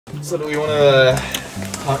So do we want to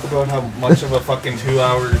talk about how much of a fucking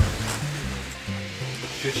 2-hour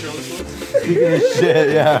shit show this was? Speaking of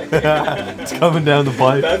shit, yeah. It's coming down the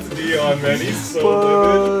pipe. That's Dion, man. He's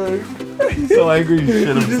so livid. He's so angry he shit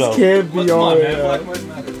himself. He just can't be on man. Black Lives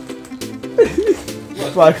Matter.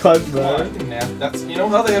 Black Lives Matter. That's, you know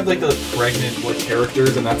how they have like the pregnant like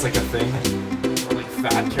characters and that's like a thing? Or like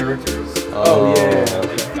fat characters? Oh yeah.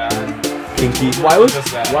 Like fat. Kinky. Why was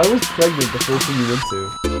that. pregnant the first thing you went to?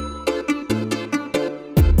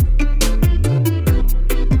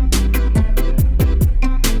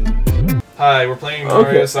 Hi, we're playing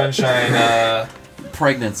Mario Sunshine.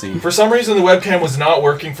 Pregnancy. For some reason, the webcam was not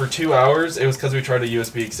working for 2 hours. It was because we tried a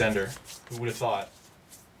USB extender. Who would have thought?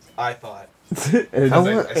 I thought. And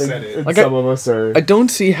I said it. Like some of us are. I don't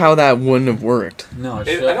see how that wouldn't have worked. No, I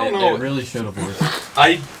don't know. It really should have worked.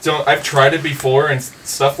 I've tried it before, and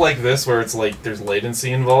stuff like this where it's like there's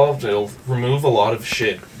latency involved. It'll remove a lot of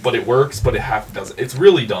shit, but it works. But it half doesn't. It's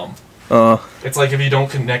really dumb. It's like if you don't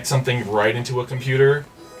connect something right into a computer.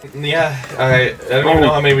 Yeah, I don't even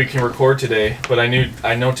know how many we can record today, but I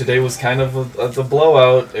know today was kind of a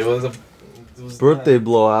blowout. It was Birthday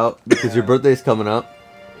blowout because your birthday's coming up.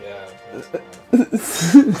 Yeah. I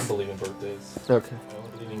don't believe in birthdays. Okay.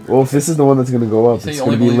 Well, if this is the one that's gonna go up, it's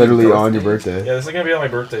gonna be literally on your birthday. Yeah, this is gonna be on my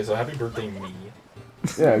birthday, so happy birthday, me.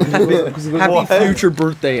 Yeah. Happy future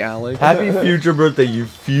birthday, Alex. Happy future birthday, you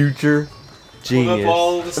future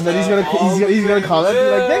genius. And then he's gonna comment and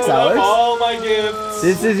be like, thanks, Alex. All my gifts.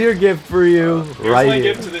 This is your gift for you. Here's right my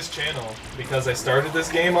here. gift to this channel because I started this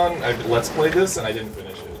game on. I let's play this and I didn't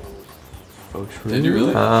finish it. Oh, true. Did you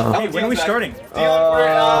really? Hey, when are we starting?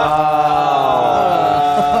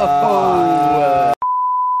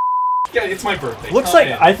 Yeah, it's my birthday. Looks like,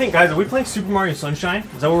 I think, guys, are we playing Super Mario Sunshine?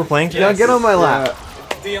 Is that what we're playing? Yeah, get on my lap.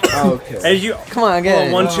 Okay. As you, Come on, get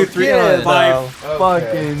it. 1, 2, 3, Get 5.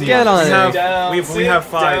 Fucking Get on it. We have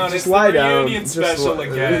 5. Just lie down. Reunion Just special lie-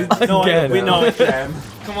 again. No, Again. no, again.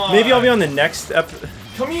 Come on. Maybe I'll be on the next episode.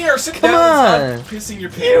 Come here, sit Come down. on. Stop pissing your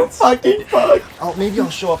pants. fucking fuck. Maybe I'll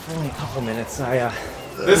show up for only a couple minutes.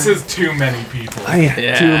 This is too many people.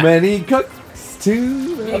 Yeah. Too many cooks.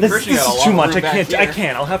 Too many. This is too much. I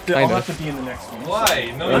can't. I'll have to be in the next one.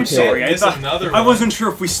 Why? No, I'm sorry. This is another one. I wasn't sure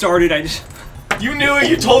if we started. You knew it.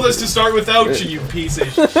 You told us to start without you, you piece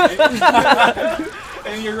of shit.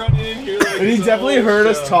 And you're running in here like. And he definitely heard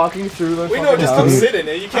us talking through the. Wait, no, just come sit in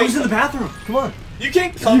it. You I was in can't. the bathroom. Come on. You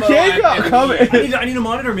can't come. You can't come in. I need a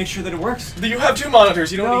monitor. Make sure that it works. You have 2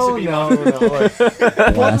 monitors. You don't need to be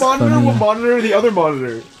monitored. One monitor will monitor the other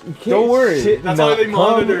monitor. Don't worry. That's how they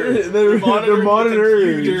monitor. They're monitoring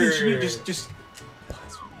monitoring. the computer. Just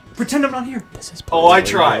pretend I'm not here. Oh, I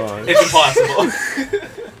tried. It's impossible.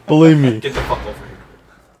 Believe me. Get the fuck over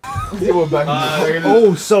here.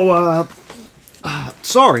 Oh, so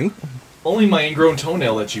sorry. Only my ingrown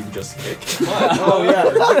toenail that you just kicked. Come on. Oh yeah.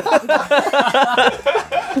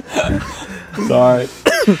 Sorry.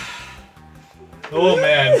 Oh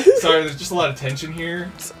man. Sorry, there's just a lot of tension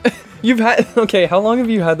here. You've had how long have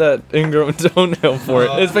you had that ingrown toenail for?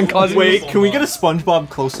 It's been causing. Wait, can we get a SpongeBob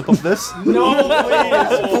close-up of this? No,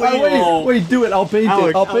 please. Wait, do it. I'll paint Alex,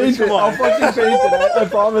 it. I'll paint it. come on. I'll fucking paint it. I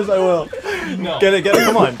promise I will. No. Get it,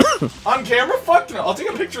 come on. On camera? Fuck no. I'll take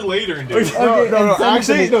a picture later and do it. No.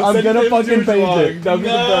 Actually, I'm gonna fucking paint it. That'll be the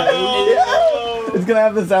best. No. It's gonna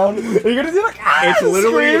have the sound. Are you gonna do like?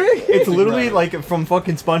 It's literally like from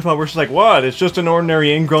fucking SpongeBob where she's like, what? It's just an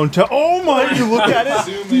ordinary ingrown toe. Oh my, you look at it.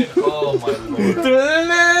 Zoom in. Oh my lord.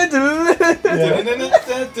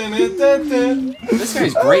 This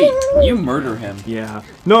guy's great. You murder him. Yeah.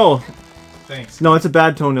 No, Thanks. it's a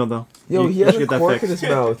bad toenail though. Yo, he You has should a get that cork in fixed. his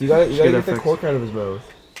mouth. You gotta get get that the fixed. cork out of his mouth.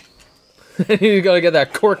 You gotta get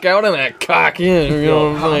that cork out and that cock in. You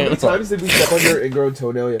know what How I'm many saying? times did we step on your ingrown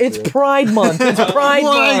toenail yesterday? It's Pride Month. It's Pride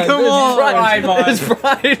Month. come on. Pride Month. It's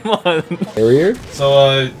Pride Month. Barrier?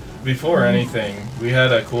 So, before anything, we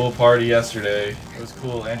had a cool party yesterday. It was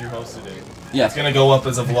cool. Andrew hosted it. Yes. It's gonna go up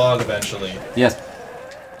as a vlog eventually. Yes.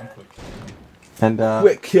 I'm quick. And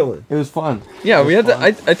Quit killing. it was fun. Yeah, we had.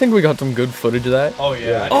 I think we got some good footage of that. Oh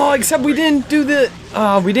yeah. Oh, except we didn't do the.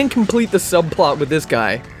 We didn't complete the subplot with this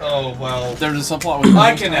guy. Oh well. There's a subplot with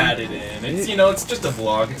I can add it in. It's it's just a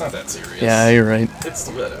vlog. It's not that serious. Yeah, you're right. It's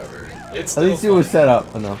whatever. It's At least it was set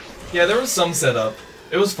up enough. Yeah, there was some setup.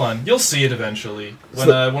 It was fun. You'll see it eventually.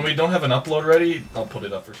 When we don't have an upload ready, I'll put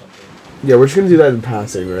it up or something. Yeah, we're just gonna do that in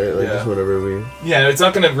passing, right? Like Yeah. just whatever we. Yeah, it's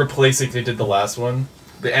not gonna replace it. They did the last one.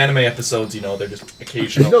 the anime episodes, you know, they're just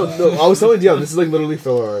occasional. No, I was telling Dion, this is like literally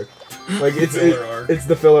filler arc. Like it's it's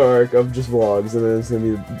the filler arc of just vlogs, and then it's gonna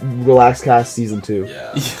be RelaxCAST season 2.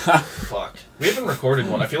 Yeah. Fuck. We haven't recorded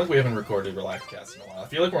one. I feel like we haven't recorded RelaxCAST in a while. I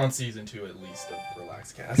feel like we're on season 2 at least of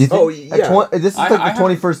RelaxCAST. You think? Oh, yeah. This is like the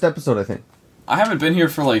 21st episode, I think. I haven't been here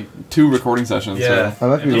for like 2 recording sessions. Yeah. So. I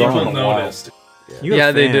might be People wrong. noticed. You have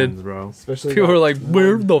Yeah, they fans, did. bro. Especially People were like,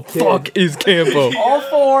 "Where the fuck is Campo?" All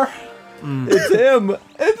 4. it's him.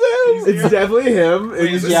 It's him. It's definitely him.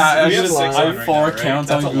 It's Yeah, we have just 6 I on have right 4 now, right? accounts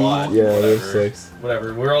That's on a Google. lot. Yeah, there's Whatever. 6.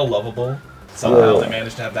 Whatever. We're all lovable. Somehow they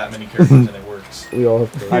managed to have that many characters and it works. We all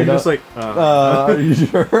have. I'm just like, Are you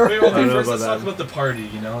sure? Wait, well, I don't know first about let's talk that. about the party,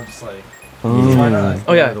 you know? Just like, why not?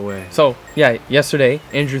 Oh yeah. By the way. So yeah, yesterday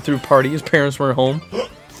Andrew threw a party. His parents were home.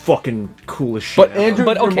 Fucking cool as shit. But Andrew,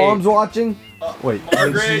 But your okay. mom's watching? Wait.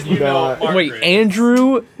 Margaret, you know, Margaret. Wait,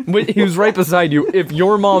 Andrew. Wait, he was right beside you. If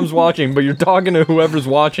your mom's watching, but you're talking to whoever's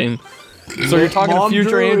watching, so you're talking to future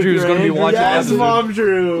Drew, Andrew who's going to be watching. Yes, episode. Mom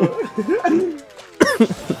Drew.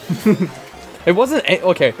 It wasn't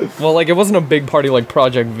okay. Well, like it wasn't a big party like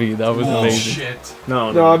Project V. That was amazing. Shit.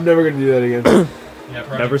 No, No, I'm never gonna do that again. Yeah,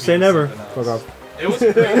 Project Never V say was never. something else. Fuck off. It was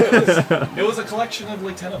great. It was a collection of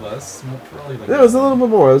like 10 of us. Probably like It was a little bit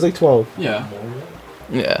more. It was like 12. Yeah.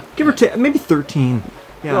 Yeah. Give or take, maybe 13.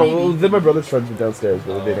 Yeah. No, well, then my brother's friends were downstairs,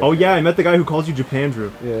 but they didn't. Oh yeah, I met the guy who calls you Japan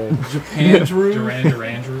Drew. Yeah. Andrew. Duran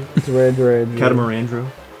Drew. Duran. Catamaran Drew.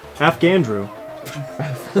 Afghan Drew.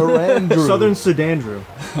 Andrew. Southern Sudan Drew.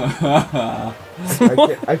 I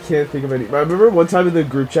can't think of any. I remember one time in the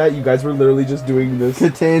group chat, you guys were literally just doing this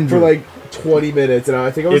Catandrew. for like 20 minutes, and I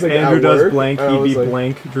think I was If like Andrew at does work, blank, and I he'd was be like,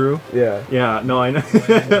 blank Drew. Yeah. Yeah, no, I know.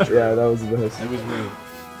 Yeah, that was the best. It was weird.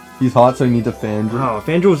 He's hot, so he needs a fan. Drew. Wow, if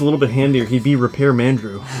Andrew was a little bit handier, he'd be Repair Man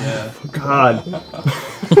Drew. Yeah. God.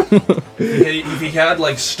 If he had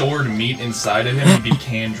like stored meat inside of him, he'd be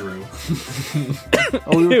Candrew.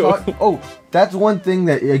 Oh, we were talking. Oh, that's one thing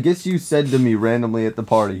that I guess you said to me randomly at the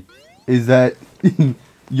party, is that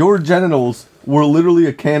your genitals were literally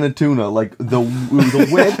a can of tuna, like the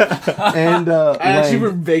width and I actually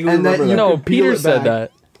length, vaguely and that remember you No, could peel Peter it said back.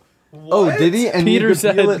 that. Oh, did he? And Peter you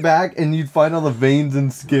could peel said- it back, and you'd find all the veins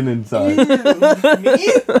and skin inside.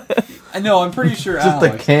 I know. I'm pretty sure. Just a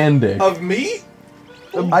Alex. can dick. Of meat?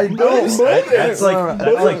 I know. That's like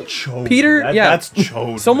chode. Peter, yeah. That's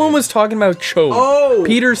chode. Someone was talking about chode. Oh!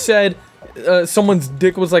 Peter said someone's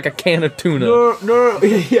dick was like a can of tuna. No.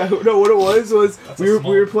 Yeah, no, what it was we a were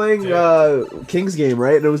small playing dick. King's game,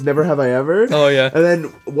 right? And it was Never Have I Ever. Oh yeah. And then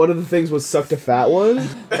one of the things was sucked a fat one,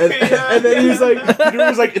 and then he was like, Peter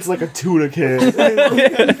was like, it's like a tuna can.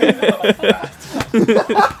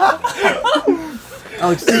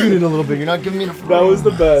 Alex, tune in a little bit. You're not giving me the. That was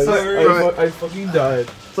the best. Sorry. I fucking died.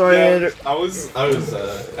 Sorry, Yeah, Andrew.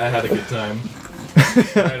 I had a good time. I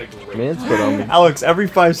had a great Man, spit on me. Alex, every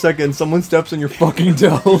 5 seconds, someone steps on your fucking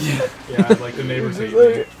toe. Yeah, like the neighbors hate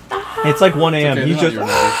me. It's like 1 a.m. Okay, He's they're just not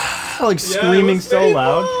your neighbors. like screaming it was so painful.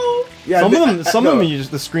 loud. Yeah, Some of them, you just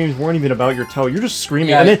the screams weren't even about your toe. You're just screaming,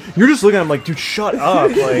 Yeah. and then you're just looking at him like, dude, shut up.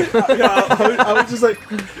 Like, I was just like,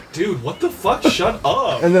 Dude, what the fuck? Shut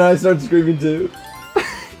up! and then I started screaming too.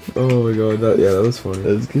 Oh my god, that was funny.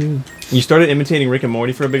 That's good. you started imitating Rick and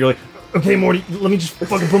Morty for a bit. You're like, okay, Morty, let me just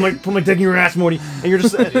fucking put my dick in your ass, Morty. And you're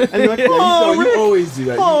just, and you're like, oh, you Rick, always do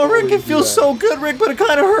that. You oh, Rick, always it do feels that. so good, Rick, but it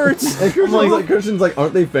kind of hurts. And Christian's like,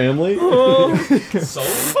 aren't they family? So?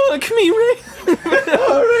 Fuck me, Rick.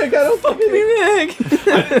 Oh, Rick, I don't fucking. Me, Rick.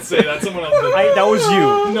 I didn't say that. Someone else did. That was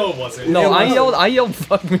you. No, it wasn't. No, I yelled,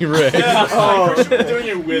 fuck me, Rick. Yeah, I Christian was doing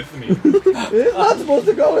it with me. It's not supposed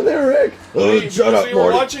to go in there, Rick. Shut up, We were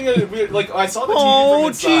Morty. watching I saw the TV Oh, from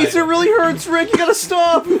inside. jeez, it really hurts, Rick. You gotta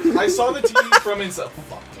stop. I saw the TV from inside.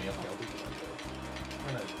 Fuck me. Okay, I'll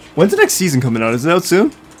be When's the next season coming out? Is it out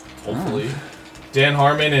soon? hopefully. Dan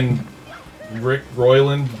Harmon and Rick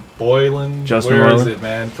Royland, Boylan. Justin Where is Roiland. it,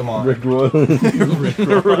 man? Come on. Rick Royland.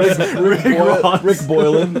 Rick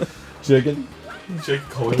Boylan. Chicken. Jake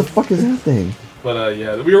Coyle. What the fuck is that thing? But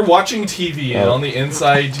yeah, we were watching TV, and on the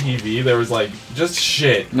inside TV, there was like just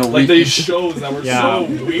shit. No, like we- these shows that were Yeah. so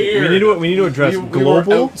weird. We need to address We were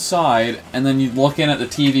global. outside, and then you'd look in at the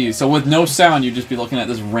TV. So with no sound, you'd just be looking at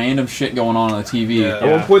this random shit going on the TV. Yeah. At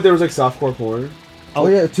one point, there was like softcore porn. Oh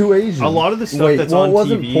yeah, 2 Asians. A lot of the stuff Wait, that's well, on it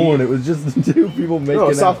wasn't TV. porn. It was just the two people making No,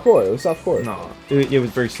 out. softcore. It was softcore. No, it was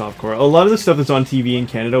very softcore. A lot of the stuff that's on TV in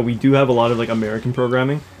Canada, we do have a lot of like American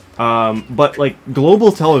programming, but like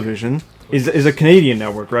global television is a Canadian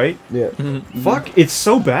network, right? Yeah. Fuck, it's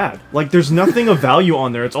so bad. Like, there's nothing of value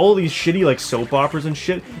on there. It's all these shitty like soap operas and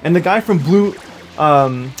shit. And the guy from Blue,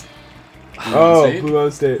 Oh, State? Blue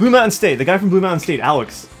Mountain State. Blue Mountain State, the guy from Blue Mountain State,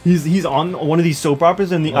 Alex. He's on one of these soap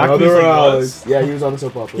operas, and the actor Another is like, Alex. Yeah, he was on a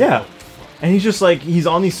soap opera. yeah, and he's just like, he's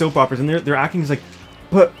on these soap operas, and they're acting. He's like,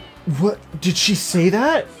 but what did she say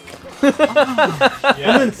that?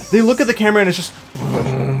 And then they look at the camera, and it's just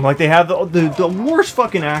like they have the worst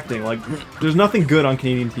fucking acting. Like, there's nothing good on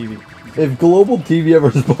Canadian TV. If Global TV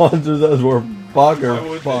ever sponsors us, we're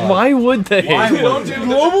fuckers. Why would they?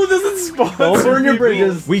 Global doesn't sponsor. Don't burn your people.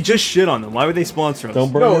 bridges. We just shit on them. Why would they sponsor us?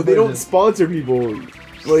 Don't burn No, your they don't bridges. sponsor people.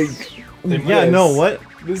 Like, Yeah, no, what?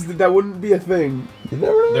 That wouldn't be a thing. You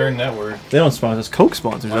never know. They're a network. They don't sponsor us. Coke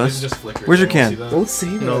sponsors Why us. does it just flicker? Where's your You don't can? see that? Don't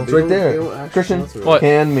say that. No, it's They right don't- they there. don't actually Christian, sponsor us. What?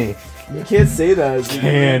 Can me. You can't say that.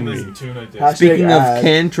 Can There's we? tuna dish. Hashtag Speaking of ad.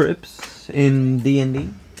 cantrips in D&D.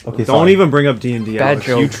 Okay, Don't even bring up D&D, Bad Alex.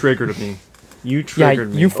 joke. You triggered me. You Yeah,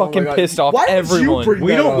 triggered me. you Oh my fucking God. pissed off Why did you everyone. bring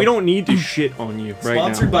We that don't. up? We don't need to shit on you right now.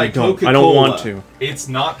 Sponsored by I don't. Coca-Cola. I don't want to. It's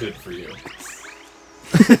not good for you.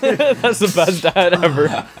 That's the best ad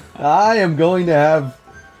ever. I am going to have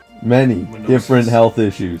many different health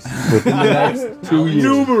issues within the next 2 years.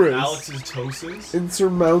 Numerous. Alex's tosis.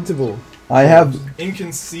 Insurmountable. I have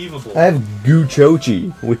Inconceivable.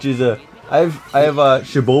 guchochi, which is a I have a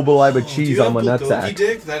shibobaliba cheese on my nutsack.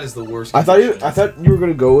 Dick? That is the worst. I thought you were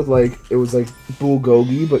gonna go with like it was like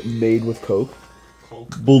bulgogi but made with Coke.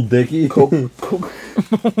 Bull dicky. Coke.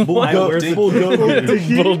 Where's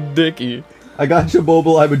the- Bull dicky. I got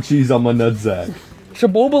shibobaliba cheese on my nutsack.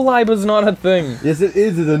 Shabobaliba's not a thing. Yes, it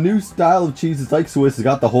is. It's a new style of cheese. It's like Swiss. It's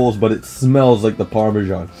got the holes, but it smells like the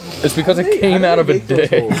Parmesan. It's because it How came do out they of a make those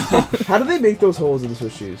dick. holes? How do they make those holes in the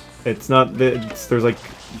Swiss cheese? It's not. There's like.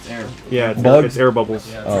 It's air. Yeah, Bugs? it's air bubbles.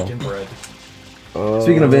 Yeah, Oh. freaking bread.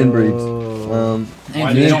 Speaking of inbreeds, Why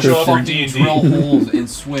And did they they don't show up for fucking D&D? drill holes in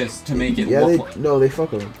Swiss to make it Yeah, look they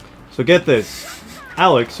fuck them. So get this,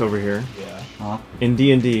 Alex over here Yeah. in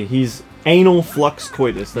D&D, he's anal flux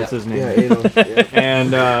coitus. That's Yeah. his name. Yeah, anal. Yeah.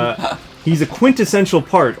 And he's a quintessential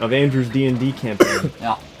part of Andrew's D&D campaign.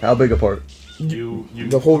 Yeah. how big a part? You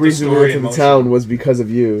The whole reason we went to the town was because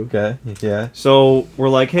of you. Okay, yeah. So we're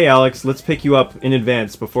like, hey Alex, let's pick you up in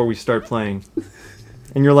advance before we start playing.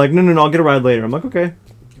 And you're like, no, I'll get a ride later. I'm like, okay.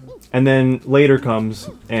 And then later comes,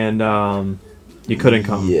 and you couldn't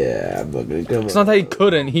come. Yeah, I'm not gonna come. It's not that he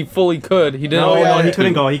couldn't. He fully could. He didn't. No, yeah, he yeah.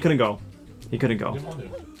 couldn't go. He couldn't go. He couldn't go.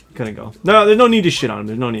 Couldn't go. No, there's no need to shit on him.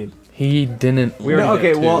 There's no need. He didn't. We already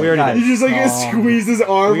okay, did. well, we already guys. did. You just like squeeze his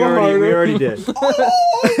arm We harder. already did.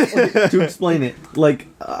 To explain it, like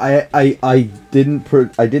I guess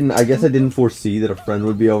I didn't foresee that a friend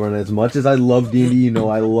would be over, and as much as I love D&D, you know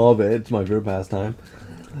I love it. It's my favorite pastime,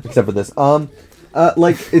 except for this.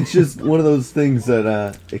 Like it's just one of those things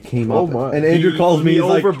that it came Oh up, my. and Andrew calls me. he He's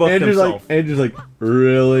like, overbooked himself. Andrew's like,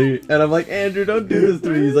 really? And I'm like, Andrew, don't do this to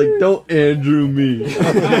me. He's like, don't Andrew me.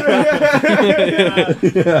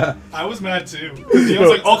 Yeah. I was mad too. Dion's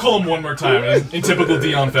like, I'll call him one more time. And in typical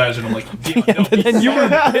Dion fashion, I'm like, Dion, no. And then you were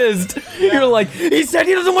pissed. You're like, he said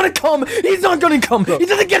he doesn't want to come. He's not gonna come. He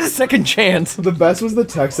doesn't get a second chance. The best was the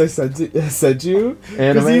text I sent you. Because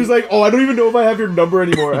Anime? he was like, "Oh, I don't even know if I have your number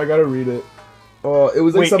anymore. I gotta read it." Oh, it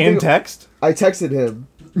was like Wait, something. in text? I texted him.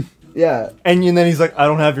 Yeah, And then he's like, I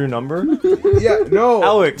don't have your number? yeah. No,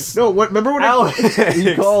 Alex. No, what? Remember when Alex.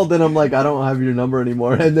 He called and I'm like, I don't have your number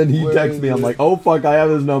anymore. And then he Where texts is me. I'm it? like, oh fuck, I have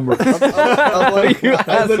his number. I'm like, You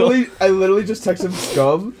I literally just texted him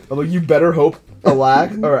scum. I'm like, you better hope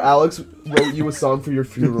Alex wrote you a song for your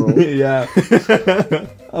funeral. Yeah.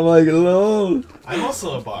 I'm like, no. I'm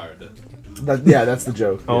also a bard. That's the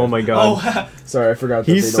joke. Oh Yeah. my god. Oh, Sorry, I forgot.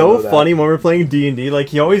 That He's they don't so know that. funny when we're playing D&D. Like,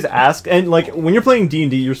 he always asks, and like, when you're playing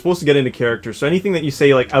D&D, you're supposed to get into character, so anything that you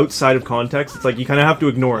say, like, outside of context, it's like, you kind of have to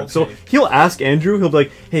ignore it. So, Okay. he'll ask Andrew, he'll be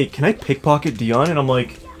like, hey, can I pickpocket Dion? And I'm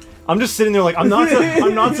like, I'm just sitting there like, I'm not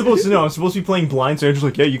supposed to know, I'm supposed to be playing blind, so Andrew's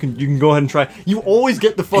like, yeah, you can go ahead and try. You always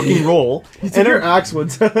get the fucking roll. He took your axe one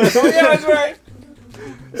time. yeah, that's right.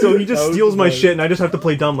 So he just That was steals my funny. shit, and I just have to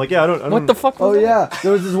play dumb. Like, yeah, I don't. What the fuck? Oh Was that? yeah,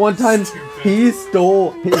 there was this one time he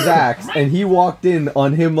stole his axe and he walked in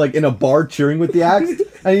on him like in a bar cheering with the axe,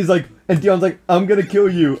 and he's like, and Dion's like, I'm gonna kill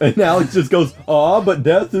you, and Alex just goes, aw, but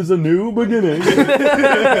death is a new beginning.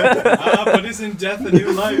 But isn't death a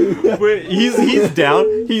new life? Wait, he's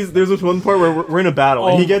down. There's this one part where we're in a battle,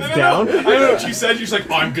 and he gets down. I know what you said. You're just like,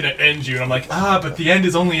 oh, I'm gonna end you, and I'm like, but the end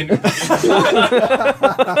is only in.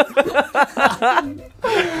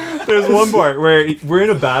 There's one part where we're in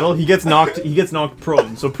a battle. He gets knocked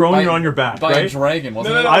prone. So prone, you're on your back, By a right? dragon,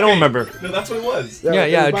 wasn't No, it? no, I don't okay. remember. No, that's what it was. Yeah,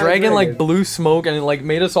 it was a by dragon like blew smoke and it like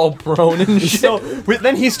made us all prone and shit. So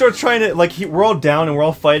then he starts trying to like we're all down and we're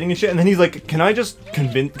all fighting and shit. And then he's like, "Can I just can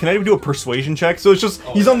I do a persuasion check?" So it's just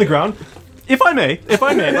he's on the ground. if I may,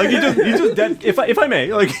 like he just dead. If I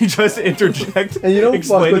may, like he just interject. And you don't fuck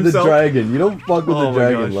explain with himself. the dragon. You don't fuck with the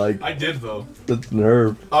dragon. gosh. Like I did though. that's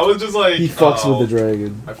nerve. I was just like, He fucks oh, with the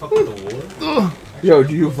dragon. I fuck with the war. Yo,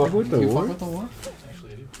 do you fuck with the You war? fuck with the war?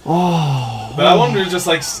 Actually, I do. Oh. But that one was just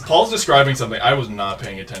like Paul's describing something. I was not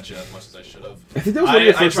paying attention as much as I should have. I think that was one of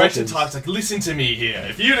your I first tried sessions. to talk, like, listen to me here.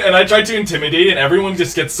 If you and I tried to intimidate, and everyone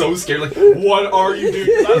just gets so scared. Like, what are you doing?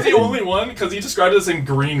 'Cause I was the only one because he described this in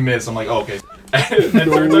green mist. I'm like, oh, okay. And it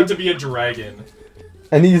turns out to be a dragon.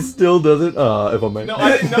 And he still doesn't. If I may. No,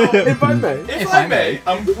 I didn't know. If I may. If I may,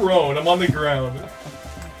 I'm prone. I'm on the ground.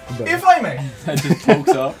 If I may. That just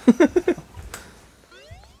pokes up.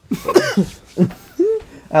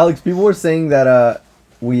 Alex, people were saying that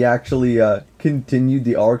we actually continued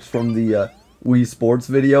the arcs from the Wii Sports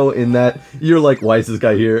video in that you're like, why is this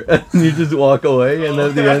guy here? And you just walk away, and then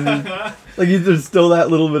at the end, like there's still that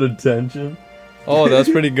little bit of tension. Oh, that's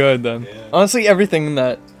pretty good then. Yeah. Honestly, everything in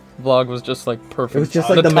that vlog was just like perfect. It was just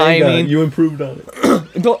like the manga. You improved on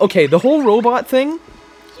it. Okay, the whole robot thing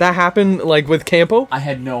that happened like with Campo. I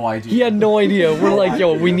had no idea. He had no idea. We're like,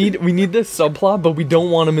 yo, we need this subplot, but we don't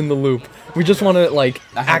want him in the loop. We just want to like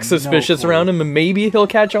I had act suspicious no clue. around him, and maybe he'll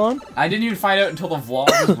catch on. I didn't even find out until the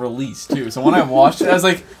vlog was released too. So when I watched it, I was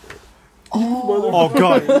like, Oh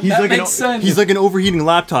god, he's That like makes sense. he's like an overheating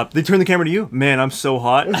laptop. They turn the camera to you. Man, I'm so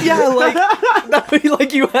hot. Yeah,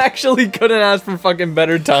 like you actually couldn't ask for fucking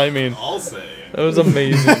better timing. I'll say. That was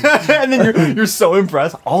amazing. And then you're so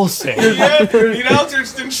impressed. I'll say. Yeah, you know,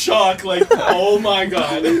 just in shock. Like, oh my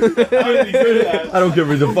god. How did he do that? I don't care if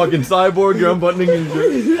he's a fucking cyborg. You're unbuttoning his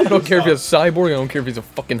shirt. I don't care if he's a cyborg. I don't care if he's a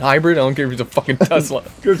fucking hybrid. I don't care if he's a fucking Tesla.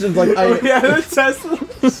 Christian's like, Yeah, the Tesla.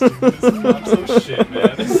 I'm so shit,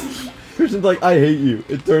 man. Christian's like, I hate you.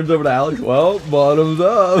 It turns over to Alex. Well, bottoms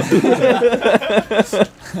up.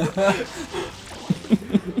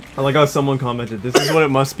 I like how someone commented, "This is what it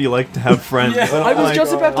must be like to have friends." Yeah. And I I'm was like,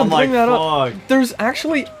 just about to I'm bring like, that up. fuck. There's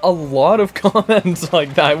actually a lot of comments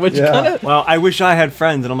like that, which Yeah. kind of. Well, I wish I had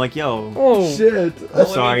friends, and I'm like, yo. Oh Shit. Well, I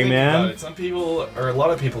mean, Sorry, think man. about it. Some people, or a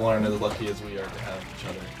lot of people, aren't as lucky as we are to have each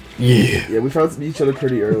other. Yeah. Yeah, we found each other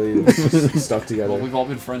pretty early and stuck together. well, we've all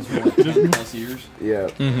been friends for like 10+ years. Yeah.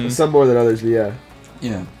 Mhm. Some more than others, but yeah.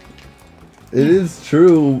 Yeah. It is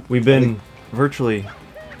true. We've been virtually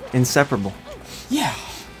inseparable. Yeah.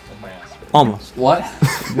 Like my ass. Almost. What?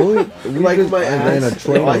 We Like just my ran a ass.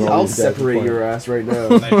 train on all I'll these guys separate before. your ass right now.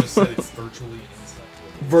 And I just said it's virtually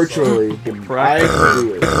inseparable. Virtually. I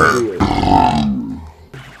do it. Do it.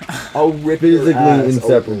 I'll rip your Physically ass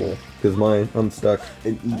inseparable. Because mine, I'm stuck. open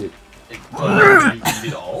and eat it. You eat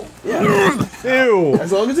it all? Ew.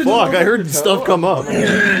 As long as it Fuck, doesn't I heard hurt your stuff toe. come up.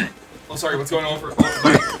 Oh, sorry, what's going on for...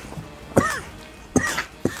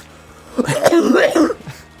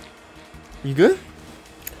 You good?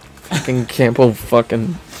 Fucking Campo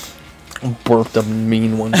fucking burped a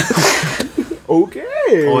mean one. Okay.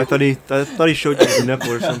 Oh, I thought he showed you his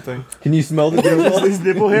nipple or something. Can you smell the All these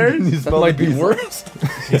nipple hairs? Can you That smell might the be pizza? worse.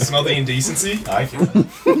 You smell the indecency? I can.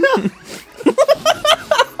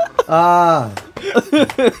 Ah.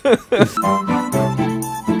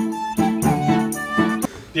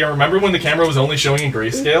 Yeah, remember when the camera was only showing in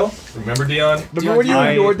grayscale? Remember, Dion? Remember when you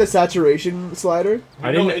I- ignored the saturation slider?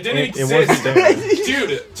 I No, didn't. it didn't It exist. wasn't there.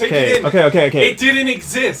 Dude, take Okay, it in. okay. It didn't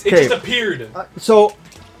exist. It Okay. just appeared. So,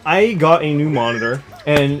 I got a new monitor,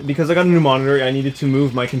 and because I got a new monitor, I needed to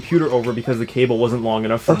move my computer over because the cable wasn't long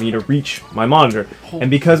enough for me to reach my monitor. And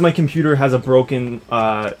because my computer has a broken,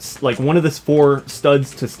 like one of the 4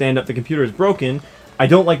 studs to stand up the computer is broken, I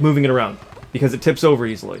don't like moving it around because it tips over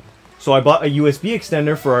easily. So I bought a USB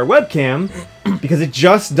extender for our webcam because it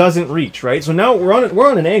just doesn't reach, right? So now we're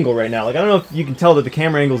on an angle right now. Like I don't know if you can tell that the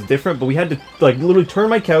camera angle is different, but we had to like literally turn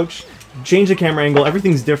my couch, change the camera angle,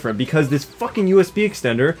 everything's different because this fucking USB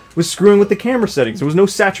extender was screwing with the camera settings. There was no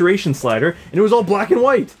saturation slider, and it was all black and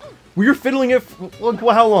white. We were fiddling it for,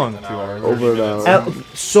 how long? 2 hours. Over an hour.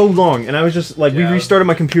 So long, and I was just like, we Yeah. restarted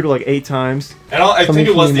my computer like 8 times. And I think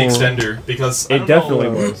it was the Something extender because I It don't definitely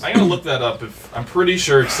know, was. I'm gonna look that up. If I'm pretty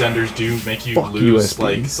sure extenders do make you Fuck lose USB.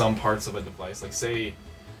 like some parts of a device, like say,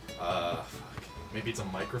 maybe it's a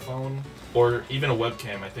microphone or even a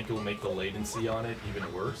webcam. I think it will make the latency on it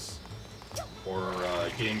even worse. Or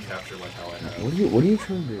game capture like how I have. What are you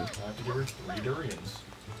trying to do? I have to give her 3 durians.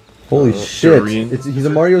 Holy shit. Durian. He's a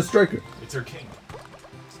Mario striker. It's her king.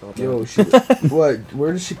 Yo, she, what?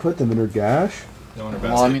 Where does she put them in her gash? No, in her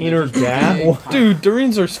Well, I basket. mean, In her gap? Dude,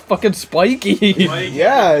 durians are fucking spiky. Like,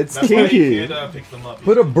 Yeah, it's that's why kinky. you can't pick them up.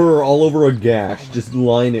 Put a burr all over a gash. Just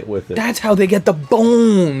line it with it. That's how they get the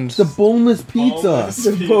bones. It's a boneless pizza.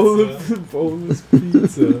 Boneless pizza. Boneless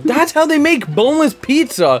pizza. That's how they make boneless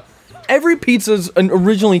pizza. every pizza's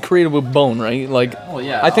originally created with bone, right? Like, Well,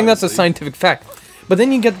 yeah, I think that's a obviously. scientific fact. But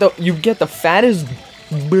then you get the fattest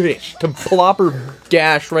bitch to plop her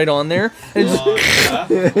gash right on there, and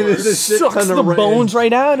it just sucks the bones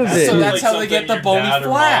right out of it. So that's how they get the bony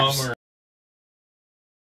flaps.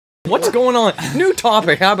 What's going on? New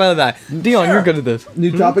topic. How about that, Dion? You're good at this.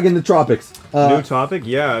 New topic in the tropics. New topic?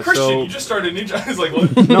 Yeah. Christian, so you just started a new job. It's like,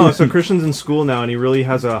 what? no, so Christian's in school now, and he really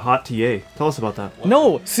has a hot TA. Tell us about that.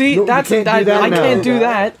 No, see, No, you that's can't do that I now. can't do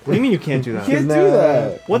that. What do you mean you can't do that? Can't do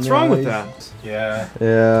that. What's wrong with that? Yeah.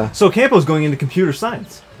 Yeah. So Campo's going into computer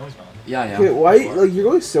science. No, he's not. Yeah. Okay, why? Like, you're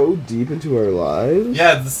going so deep into our lives.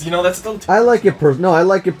 Yeah, this, you know, that's still. I like it personal. No, I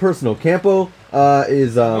like it personal. Campo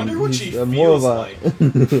is I wonder what he's, she more of feels a. like.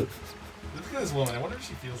 Look at this woman. I wonder what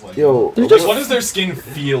she feels like. Yo, Like, what does their skin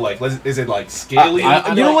feel like? Is it like scaly?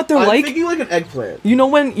 You know what they're I'm like? thinking like an eggplant. You know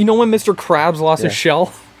when Mr. Krabs lost his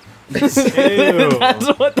shell? Ew. That's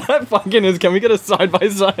what that fucking is. Can we get a side by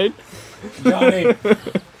side? Johnny.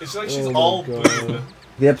 It's like she's Oh my all God. boob.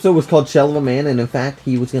 The episode was called Shell of a Man, and in fact,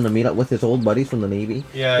 he was gonna meet up with his old buddies from the Navy.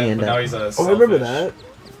 Yeah, and, but now he's a. Oh, I remember selfish-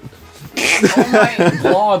 that. Oh my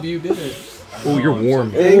glob, you did it. Oh, you're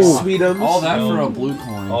warm. Eggs, Ooh. sweetums. All that for a blue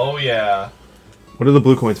coin. Oh yeah. What are the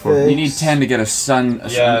blue coins for? Hey. You need 10 to get a sun.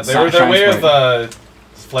 Yeah, they're their way of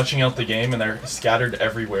fleshing out the game, and they're scattered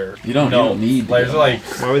everywhere. You don't need Like, to. there's like.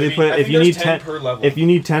 Why would they put? I If think you there's need 10, per level. if you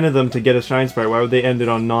need 10 of them to get a shine sprite, why would they end it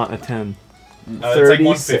on not a 10? It's like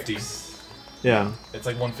 150. Yeah. It's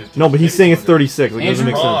like 150. No, but he's Maybe saying it's 200. 36. Like, it doesn't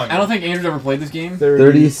Andrew, make wrong. sense. I don't think Andrew's ever played this game.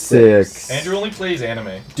 36. Andrew only plays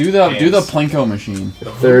anime. Do the Games. Plinko machine.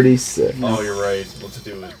 36. Oh, you're right. Let's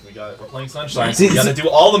do it. We're playing Sunshine. See- So we gotta do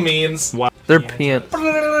all the memes. They're plants.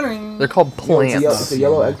 They're called Yo, plants. it's a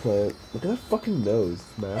yellow eggplant. Look at that fucking nose.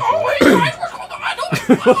 It's massive.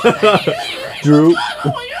 Drew.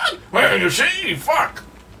 Where you see? Fuck.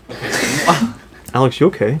 Alex, you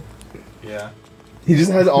okay? Yeah. He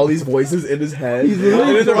just has all these voices in his head. He's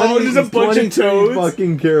literally and they're all just a bunch of 23 toads.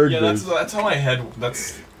 fucking Yeah, characters. that's how my head.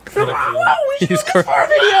 That's what I He's Guys,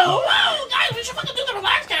 we should fucking do the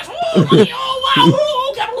RelaxCAST.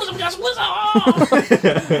 Oh, capitalism,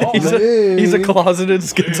 capitalism. he's a closeted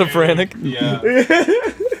schizophrenic. feel. Yeah.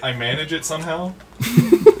 I manage it somehow.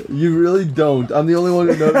 You really don't. I'm the only one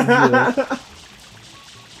who knows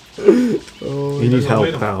this. You need There's a way help,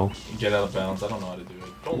 to pal. Get out of bounds. I don't know how to do it.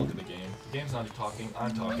 Don't look at the game. The game's not talking.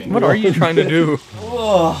 I'm talking. What are you trying to do?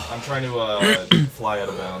 I'm trying to fly out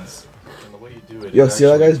of bounds. And the way you do it Yo, is see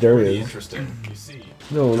how that actually guy's dirty pretty is? interesting. You see.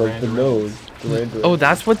 No, like the Duran nose. Duran. Oh,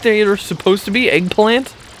 that's what they are supposed to be?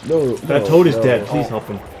 Eggplant? No, That no, toad is no. dead. Please help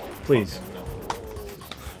him. Please.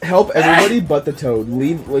 Help everybody but the toad.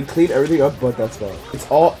 Clean everything up but that spot. It's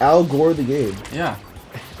all Al Gore the game. Yeah.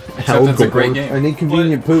 Except it's a great game. I need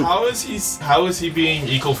convenient poop. How is he being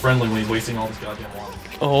eco-friendly when he's wasting all this goddamn water?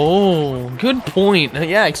 Oh, good point.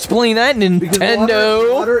 Yeah, explain that, Because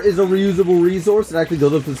Nintendo. water is a reusable resource. It actually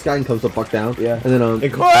goes up to the sky and comes the fuck down. Yeah. And then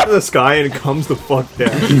It comes out of the sky and it comes the fuck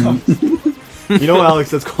down. You know,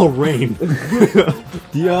 Alex, that's called rain.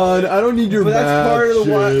 Dion, I don't need your But that's math part of the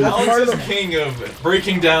shit. wa- that's part Alex of is king of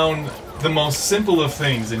breaking down the most simple of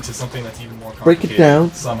things into something that's even more Break it complicated.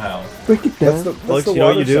 down. Somehow. Break it That's down. the Alex, the you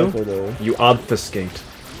know what you water do? cycle, though. You obfuscate.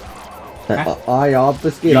 I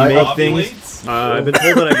obfuscate. You I make ob- things. I've been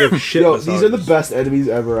told that I give shit. Yo, massages. these are the best enemies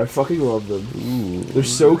ever. I fucking love them. They're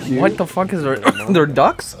so cute. What the fuck is there? They're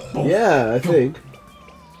ducks? Yeah, I think.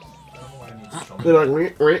 They're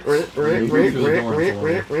like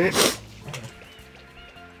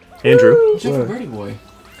Andrew, Jeff What? Brady boy.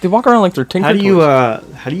 They walk around like they're Tinker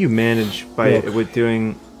how do you manage by Look. with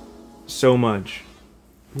doing so much?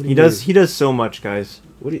 What do He you does mean? he does so much, guys.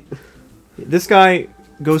 What do you? This guy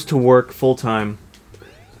goes to work full time,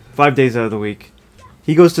 5 days out of the week.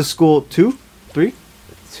 He goes to school two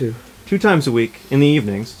times a week in the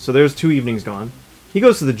evenings. So there's 2 evenings gone. He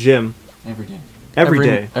goes to the gym Every day. every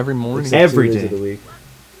day. Every morning. Except Every 2 days day. of the week.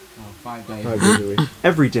 Oh, 5 days. 5 days a week.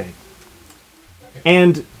 Every day.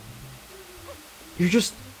 And you're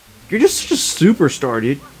just such a superstar,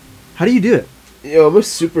 dude. How do you do it? Yo, I'm a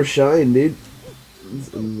super shine, dude.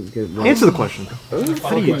 Answer the question. How do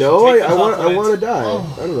Fucking you know? take I this want. off I limits. want to die.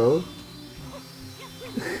 Oh. I don't know.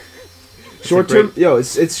 Short term. Yo,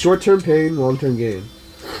 it's short term pain, long term gain.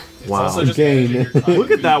 It's Wow. also just Gain. managing your time.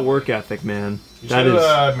 Look at that work ethic, man. You That should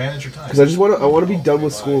is. manage your time. Because I just want to. I want to be done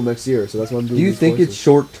with school next year, so that's why I'm doing. Do you these think it's courses.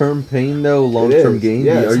 short-term pain though, It long-term is. gain?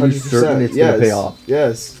 Yes, Are you 100%. certain it's yes. gonna pay off?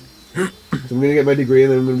 Yes. So I'm gonna get my degree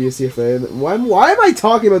and then I'm gonna be a CFA. And why am I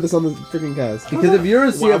talking about this on the freaking cast? Because if you're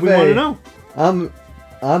a Why we want to CFA, know?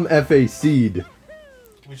 I'm FA seed.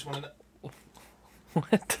 We just want to know.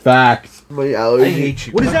 What? Facts. My allergy. I hate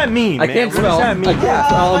you. What does that mean? I man? can't What smell. does that mean? I can't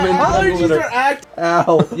smell. I'm in Allergies are act.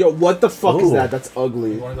 Ow. Yo, what the fuck is Ooh. that? That's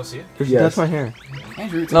ugly. You wanna go see it? Yes. That's my hair.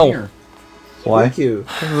 Andrew, it's No. here. Why? Thank you.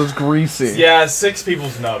 It was greasy. Yeah, 6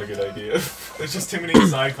 people's not a good idea. There's just too many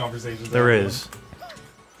side conversations. There is.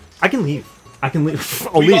 I can leave. I can leave.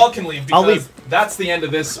 I'll We leave. all can leave because I'll leave. that's the end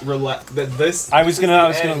of this. This. I was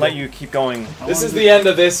gonna end. let you keep going. This is the end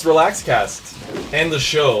of this RelaxCast and the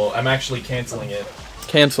show. I'm actually canceling it.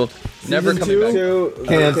 Cancelled. Never Season coming back. two,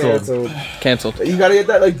 Canceled. Cancelled. You gotta get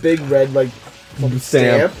that like big red like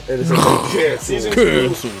stamp. And it's like, Yeah,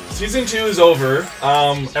 season 2 is over,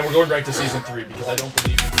 and we're going right to season 3 because I don't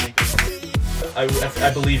believe in making.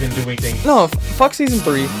 I believe in doing things. No, fuck season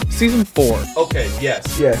 3. Season 4. Okay,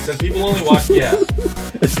 yes. Yeah. Since people only watch, yeah.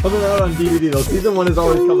 It's coming out on DVD though. Season 1 is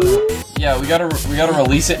always coming out. Yeah, we gotta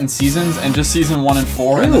release it in seasons, and just season 1 and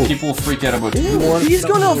 4, and then people will freak out about 2. He's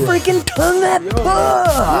gonna freaking turn that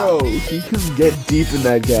butt! Bro, he can get deep in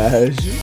that gash.